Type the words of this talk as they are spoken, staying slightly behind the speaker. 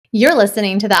You're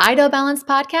listening to the Ideal Balance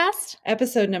Podcast,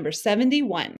 episode number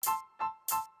 71.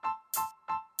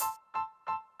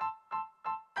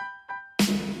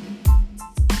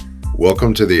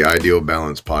 Welcome to the Ideal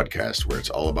Balance Podcast, where it's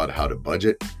all about how to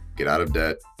budget, get out of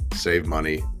debt, save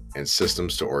money, and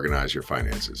systems to organize your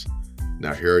finances.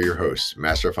 Now, here are your hosts,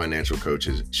 Master Financial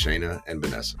Coaches Shayna and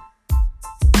Vanessa.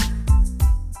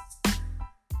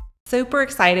 Super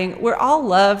exciting. We're all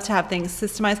love to have things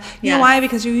systemized. You know why?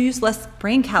 Because you use less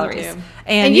brain calories.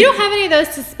 And you don't have any of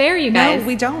those to spare, you guys. No,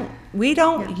 we don't.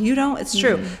 Yeah. You don't. It's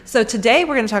true. So today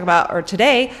we're going to talk about,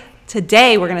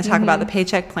 today we're going to talk about the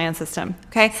paycheck plan system.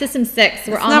 Okay. System 6.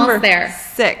 We're almost there.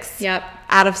 6. Yep.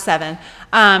 Out of 7.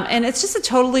 And it's just a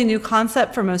totally new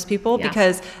concept for most people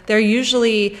because they're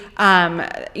usually,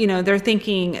 they're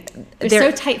thinking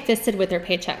they're so tight-fisted with their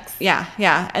paychecks.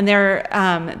 Yeah. And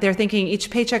they're thinking each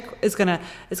paycheck is gonna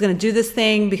do this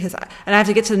thing and I have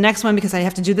to get to the next one because I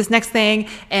have to do this next thing.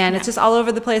 And it's just all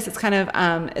over the place. It's kind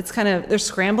of they're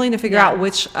scrambling to figure out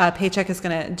which paycheck is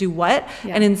going to do what.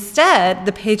 Yeah. And instead,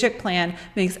 the paycheck plan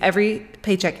makes every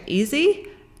paycheck easy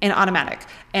and automatic,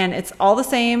 and it's all the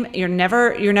same. You're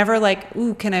never like,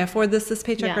 ooh, can I afford this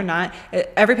paycheck or not?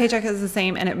 Every paycheck is the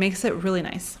same, and it makes it really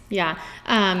nice. Yeah.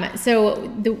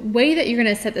 So the way that you're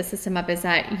going to set the system up is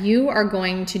that you are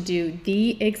going to do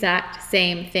the exact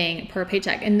same thing per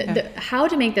paycheck. And how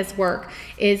to make this work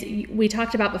is, we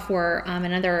talked about before,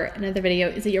 another video,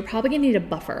 is that you're probably going to need a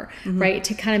buffer, right,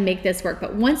 to kind of make this work.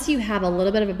 But once you have a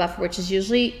little bit of a buffer, which is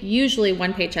usually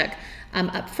one paycheck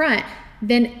up front,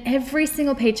 then every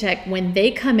single paycheck, when they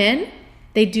come in,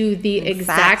 they do the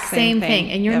exact same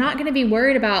thing. And you're not going to be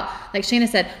worried about, like Shayna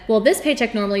said, well, this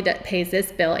paycheck normally pays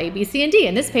this bill A, B, C, and D,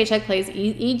 and this paycheck pays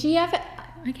E, G, F.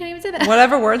 I can't even say that.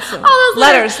 Whatever words. All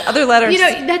those other letters.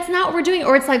 That's not what we're doing.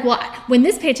 Or it's like, well, when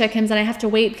this paycheck comes in, I have to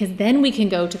wait because then we can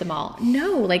go to the mall.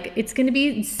 No, like, it's going to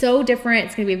be so different.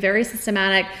 It's going to be very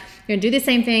systematic. You're going to do the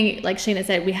same thing. Like Shayna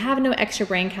said, we have no extra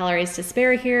brain calories to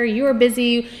spare here. You are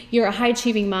busy. You're a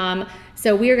high-achieving mom.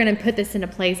 So we are going to put this into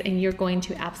place, and you're going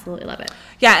to absolutely love it.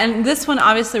 Yeah, and this one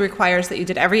obviously requires that you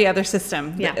did every other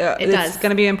system. Yeah, it does. It's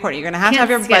going to be important. You're going to have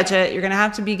your budget. You're going to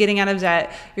have to be getting out of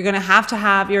debt. You're going to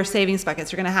have your savings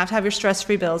buckets. You're going to have your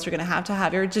stress-free bills. You're going to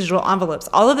have your digital envelopes.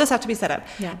 All of those have to be set up.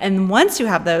 Yeah. And once you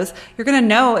have those, you're going to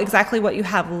know exactly what you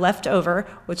have left over,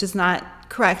 which is not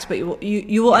correct, but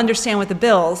you will understand with the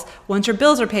bills, once your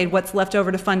bills are paid, what's left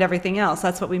over to fund everything else.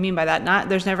 That's what we mean by that.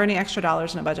 There's never any extra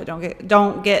dollars in a budget.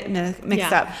 Don't get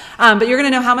mixed up. But you're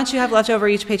going to know how much you have left over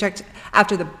each paycheck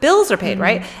after the bills are paid,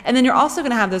 right? And then you're also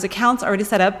going to have those accounts already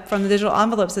set up from the digital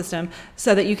envelope system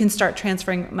so that you can start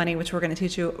transferring money, which we're going to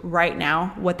teach you right now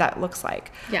what that looks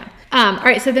like. Yeah. All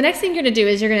right. So the next thing you're going to do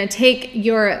is you're going to take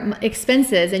your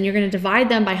expenses and you're going to divide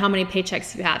them by how many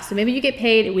paychecks you have. So maybe you get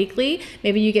paid weekly,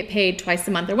 maybe you get paid twice a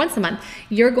month or once a month.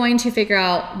 You're going to figure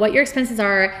out what your expenses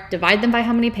are, divide them by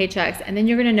how many paychecks, and then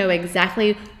you're going to know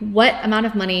exactly what amount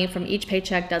of money from each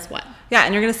paycheck does what. Yeah,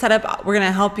 and you're going to set up, we're going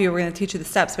to help you, we're going to teach you the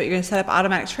steps, but you're going to set up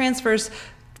automatic transfers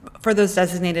for those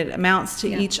designated amounts to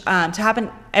each, to happen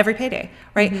every payday,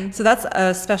 right? So that's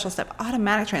a special step,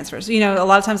 automatic transfers. A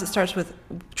lot of times it starts with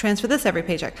transfer this every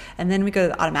paycheck, and then we go to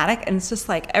the automatic, and it's just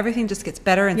like everything just gets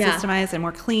better and systemized and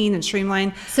more clean and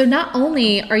streamlined. So not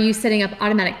only are you setting up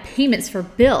automatic payments for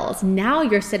bills, now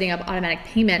you're setting up automatic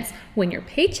payments when your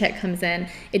paycheck comes in.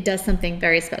 It does something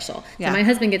very special. So my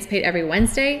husband gets paid every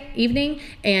Wednesday evening,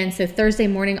 and so Thursday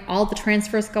morning, all the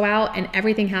transfers go out and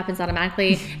everything happens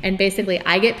automatically, and basically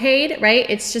I get paid, right?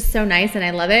 It's just so nice, and I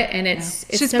love it, and it's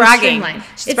She's so bragging. streamlined.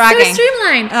 She's bragging. So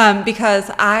streamlined. Because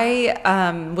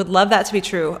I would love that to be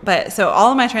true. But so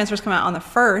all of my transfers come out on the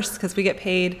 1st because we get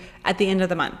paid at the end of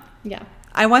the month. Yeah.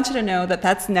 I want you to know that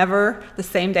that's never the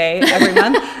same day every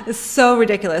month. It's so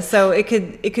ridiculous. So it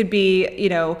could be,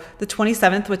 the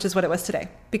 27th, which is what it was today,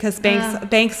 because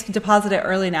banks deposit it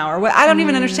early now, or what, I don't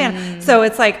even understand. So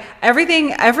it's like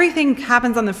everything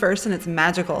happens on the 1st and it's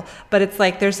magical, but it's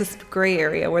like there's this gray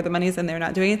area where the money's in there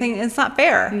not doing anything. And it's not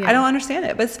fair. Yeah. I don't understand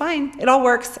it, but it's fine. It all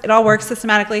works. It all works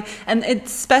systematically, and it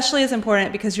especially is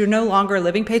important because you're no longer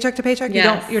living paycheck to paycheck.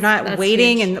 You're not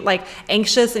waiting huge. And like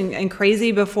anxious and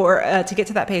crazy before to get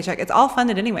to that paycheck. It's all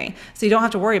funded anyway, so you don't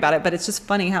have to worry about it. But it's just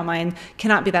funny how mine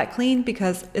cannot be that clean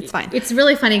because it's fine. It's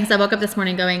really funny because I woke up this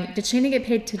morning going, did Shayna get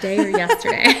paid today or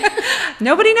yesterday?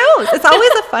 Nobody knows. It's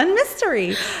always a fun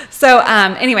mystery. So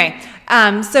anyway,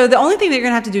 So the only thing that you're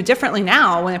going to have to do differently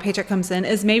now when a paycheck comes in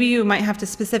is maybe you might have to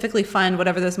specifically fund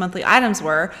whatever those monthly items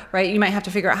were, right? You might have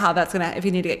to figure out how that's going to, if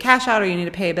you need to get cash out or you need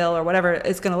to pay a bill or whatever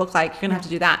it's going to look like, you're going to have to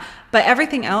do that. But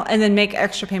everything else, and then make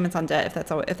extra payments on debt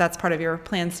if that's part of your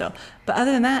plan still. But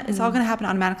other than that, it's all going to happen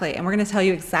automatically. And we're going to tell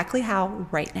you exactly how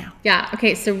right now. Yeah.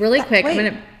 Okay. So really quick,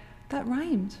 that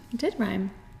rhymed. It did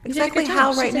rhyme. Exactly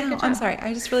how right now. I'm sorry.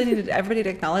 I just really needed everybody to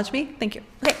acknowledge me. Thank you.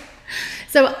 Okay.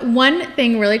 So one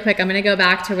thing really quick, I'm going to go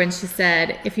back to when she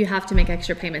said, if you have to make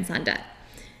extra payments on debt.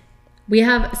 We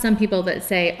have some people that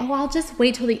say, oh, I'll just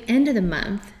wait till the end of the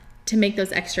month to make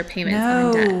those extra payments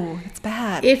on debt. No, it's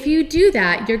bad. If you do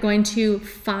that, you're going to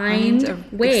find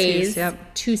ways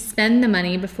to spend the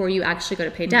money before you actually go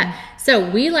to pay debt. So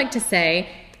we like to say,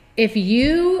 if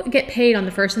you get paid on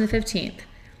the 1st and the 15th,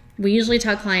 we usually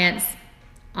tell clients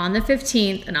on the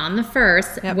 15th and on the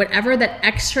 1st, whatever that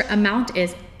extra amount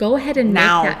is, go ahead and make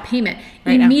that payment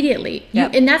immediately.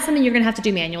 And that's something you're going to have to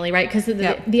do manually, right? Because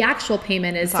the actual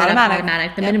payment is set up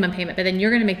automatic, the minimum payment. But then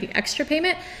you're going to make the extra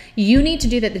payment. You need to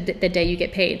do that the day you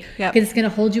get paid. Because it's going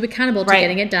to hold you accountable to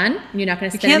getting it done. You're not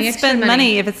going to spend any extra money. You can't spend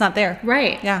money if it's not there.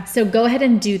 Right. Yeah. So go ahead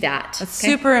and do that. That's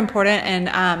super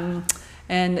important.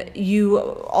 And you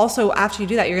also, after you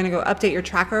do that, you're going to go update your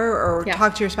tracker or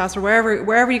talk to your spouse or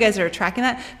wherever you guys are tracking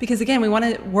that. Because again, we want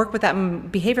to work with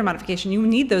that behavior modification. You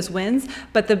need those wins,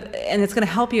 and it's going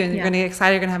to help you, and you're going to get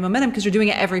excited. You're going to have momentum because you're doing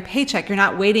it every paycheck. You're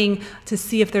not waiting to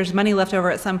see if there's money left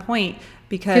over at some point.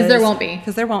 Because there won't be.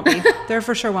 Because there won't be. There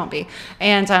for sure won't be.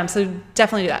 And so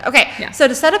definitely do that. Okay. So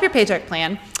to set up your paycheck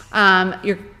plan,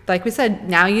 like we said,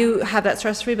 now you have that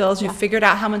stress-free bills. You've figured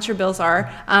out how much your bills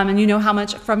are, and you know how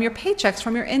much from your paychecks,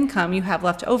 from your income, you have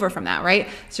left over from that, right?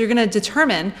 So you're going to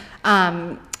determine.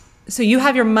 So you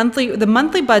have the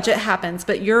monthly budget happens,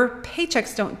 but your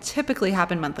paychecks don't typically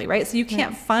happen monthly, right? So you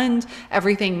can't fund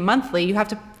everything monthly. You have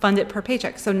to fund it per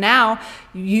paycheck. So now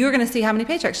you're going to see how many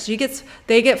paychecks.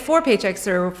 They get 4 paychecks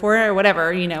or 4 or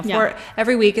whatever, 4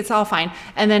 every week. It's all fine.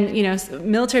 And then,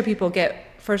 military people get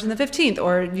 1st and the 15th,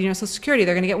 or Social Security,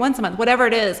 they're going to get once a month, whatever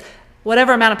it is,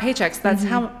 whatever amount of paychecks. That's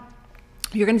how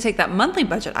you're going to take that monthly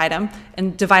budget item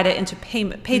and divide it into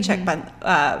paycheck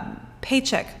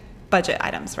budget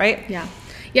items, right?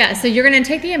 Yeah. So you're going to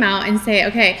take the amount and say,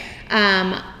 okay,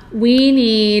 we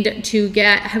need to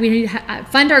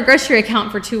fund our grocery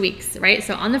account for 2 weeks, right?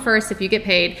 So on the 1st, if you get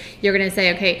paid, you're going to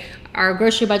say, okay, our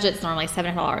grocery budget's normally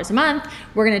 $700 a month.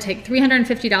 We're going to take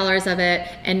 $350 of it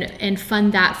and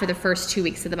fund that for the first 2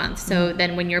 weeks of the month. So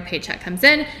then when your paycheck comes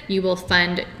in, you will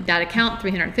fund that account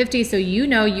 $350. So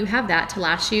you have that to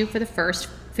last you for the first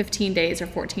 15 days or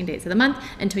 14 days of the month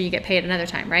until you get paid another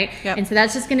time, right? And so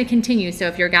that's just going to continue. So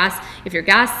if your gas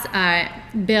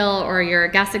bill or your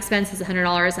gas expense is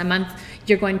 $100 a month,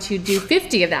 you're going to do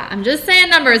 50 of that. I'm just saying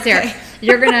numbers here. Okay.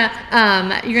 You're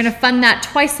gonna fund that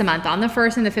twice a month, on the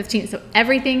 1st and the 15th. So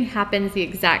everything happens the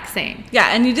exact same.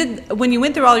 Yeah, and you did, when you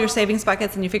went through all your savings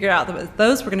buckets and you figured out that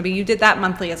those were going to be, you did that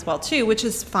monthly as well too, which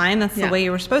is fine. That's the way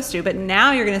you were supposed to. But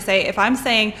now you're going to say, if I'm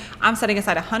saying I'm setting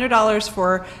aside $100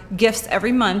 for gifts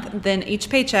every month, then each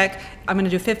paycheck I'm going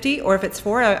to do 50, or if it's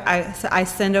 4, I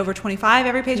send over 25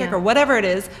 every paycheck, or whatever it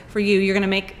is for you. You're going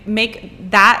to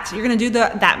make that. You're going to do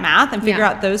that math and figure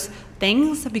out those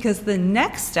things, because the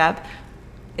next step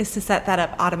is to set that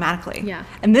up automatically. Yeah.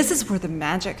 And this is where the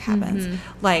magic happens.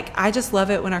 Like, I just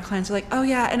love it when our clients are like, oh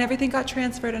yeah, and everything got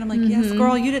transferred. And I'm like, yes,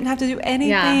 girl, you didn't have to do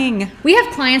anything. Yeah. We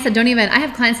have clients that I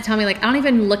have clients that tell me, like, I don't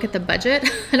even look at the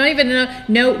budget. I don't even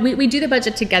know. We do the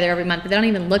budget together every month, but they don't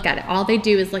even look at it. All they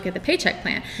do is look at the paycheck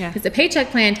plan. Because the paycheck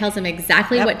plan tells them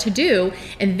exactly what to do.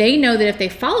 And they know that if they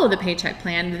follow the paycheck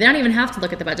plan, they don't even have to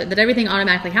look at the budget, that everything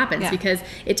automatically happens, because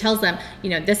it tells them,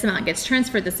 this amount gets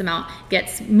transferred, this amount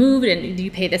gets moved, and you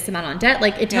pay this amount on debt.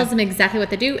 Like, it tells them exactly what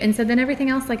to do. And so then everything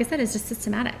else, like I said, is just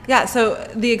systematic. Yeah. So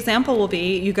the example will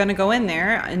be, you're going to go in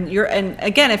there and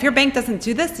again, if your bank doesn't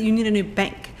do this, you need a new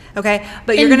bank. Okay.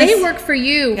 But they work for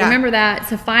you. Yeah. Remember that.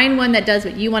 So find one that does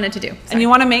what you want it to do. And you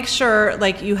want to make sure,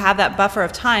 like, you have that buffer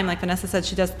of time. Like Vanessa said,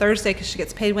 she does Thursday because she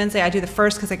gets paid Wednesday. I do the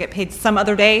 1st because I get paid some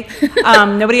other day.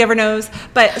 Nobody ever knows.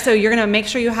 But so you're going to make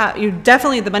sure you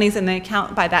definitely, the money's in the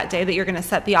account by that day that you're going to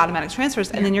set the automatic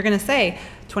transfers. And then you're going to say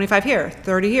 25 here,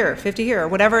 30 here, 50 here,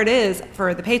 whatever it is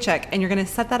for the paycheck. And you're going to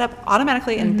set that up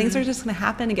automatically, and things are just going to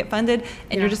happen and get funded.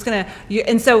 And you're just going to,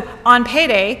 and so on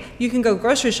payday, you can go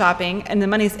grocery shopping and the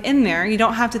money's in there. You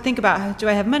don't have to think about, do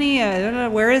I have money?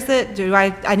 Where is it?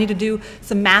 I need to do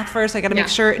some math first. I got to make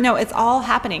sure. No, it's all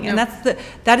happening. And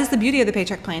that is the beauty of the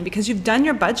paycheck plan, because you've done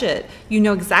your budget. You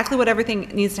know exactly what everything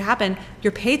needs to happen.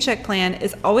 Your paycheck plan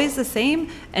is always the same,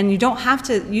 and you don't have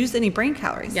to use any brain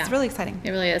calories. It's really exciting. It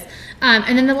really is.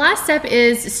 And then the last step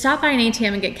is stop by an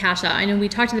ATM and get cash out. I know we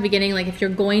talked at the beginning, like if you're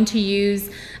going to use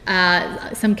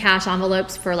some cash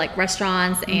envelopes for like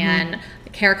restaurants and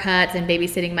haircuts and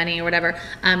babysitting money or whatever,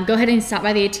 go ahead and stop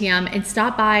by the ATM and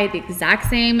stop by the exact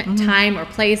same time or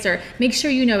place, or make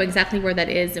sure you know exactly where that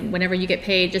is. And whenever you get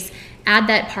paid, just add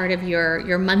that part of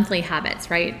your monthly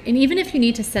habits, right? And even if you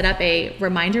need to set up a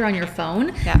reminder on your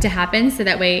phone to happen, so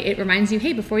that way it reminds you,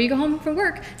 hey, before you go home from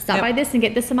work, stop by this and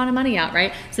get this amount of money out,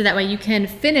 right? So that way you can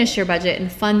finish your budget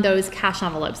and fund those cash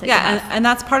envelopes that you have. And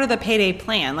that's part of the payday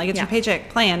plan. Like it's your paycheck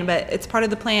plan, but it's part of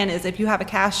the plan is if you have a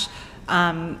cash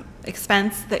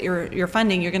expense that you're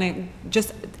funding, you're going to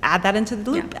just add that into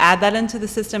the loop, add that into the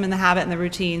system and the habit and the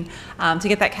routine to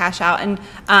get that cash out, and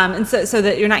so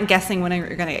that you're not guessing when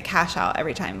you're going to get cash out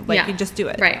every time. Like you just do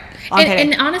it. Right.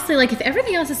 And honestly, like if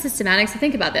everything else is systematic, so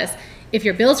think about this. If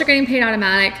your bills are getting paid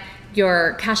automatic,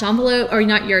 your cash envelope, or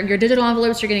not your digital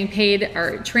envelopes are getting paid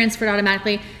or transferred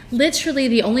automatically, literally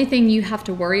the only thing you have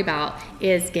to worry about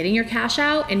is getting your cash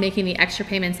out and making the extra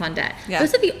payments on debt.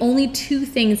 Those are the only two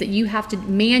things that you have to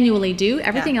manually do.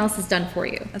 Everything else is done for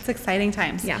you. That's exciting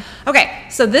times. Okay,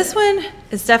 so this one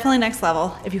is definitely next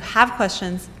level. If you have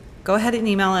questions, go ahead and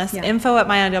email us,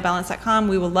 info@myidealbalance.com.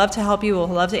 We would love to help you. We'll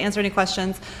love to answer any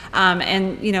questions.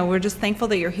 And, we're just thankful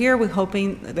that you're here. We're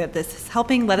hoping that this is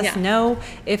helping. Let us know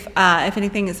if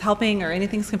anything is helping or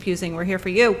anything's confusing. We're here for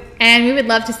you. And we would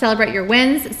love to celebrate your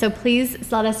wins. So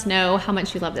please let us know how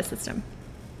much you love this system.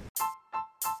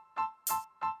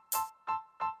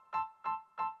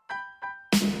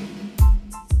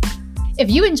 If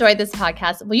you enjoyed this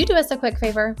podcast, will you do us a quick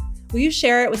favor? Will you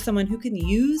share it with someone who can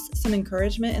use some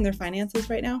encouragement in their finances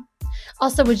right now?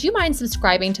 Also, would you mind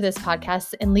subscribing to this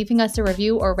podcast and leaving us a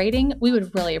review or rating? We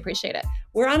would really appreciate it.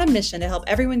 We're on a mission to help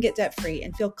everyone get debt-free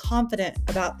and feel confident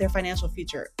about their financial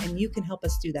future, and you can help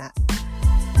us do that.